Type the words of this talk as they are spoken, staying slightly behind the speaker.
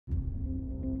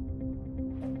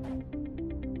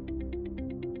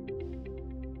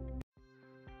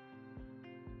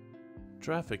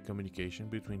Traffic communication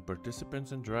between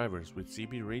participants and drivers with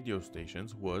CB radio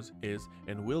stations was, is,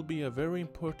 and will be a very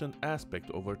important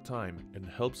aspect over time and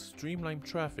helps streamline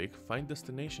traffic, find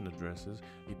destination addresses,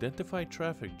 identify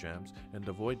traffic jams and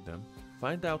avoid them,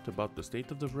 find out about the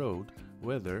state of the road,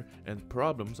 weather, and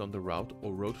problems on the route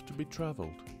or road to be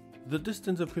traveled. The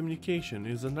distance of communication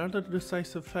is another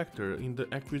decisive factor in the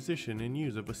acquisition and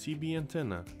use of a CB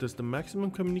antenna. Thus, the maximum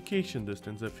communication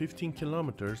distance of 15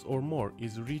 kilometers or more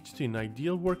is reached in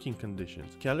ideal working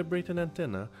conditions. Calibrate an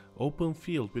antenna, open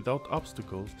field without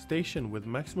obstacles, station with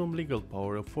maximum legal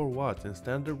power of 4 watts and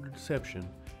standard reception.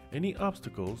 Any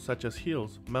obstacles such as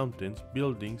hills, mountains,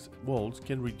 buildings, walls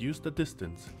can reduce the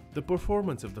distance. The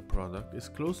performance of the product is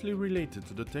closely related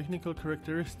to the technical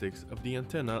characteristics of the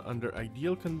antenna under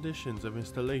ideal conditions of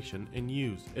installation and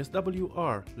use.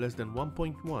 SWR less than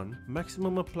 1.1,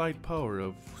 maximum applied power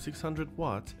of 600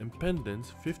 watts,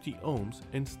 impedance 50 ohms,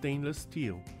 and stainless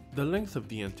steel. The length of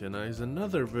the antenna is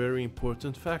another very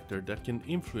important factor that can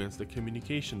influence the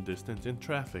communication distance in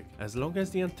traffic. As long as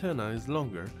the antenna is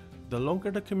longer, the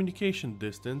longer the communication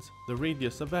distance, the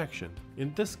radius of action,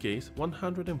 in this case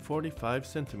 145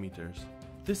 centimeters.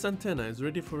 This antenna is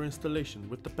ready for installation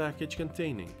with the package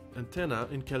containing antenna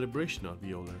and calibration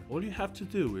alveolar. All you have to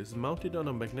do is mount it on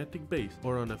a magnetic base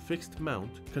or on a fixed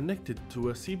mount, connect it to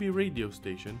a CB radio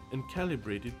station and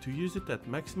calibrate it to use it at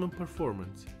maximum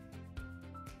performance.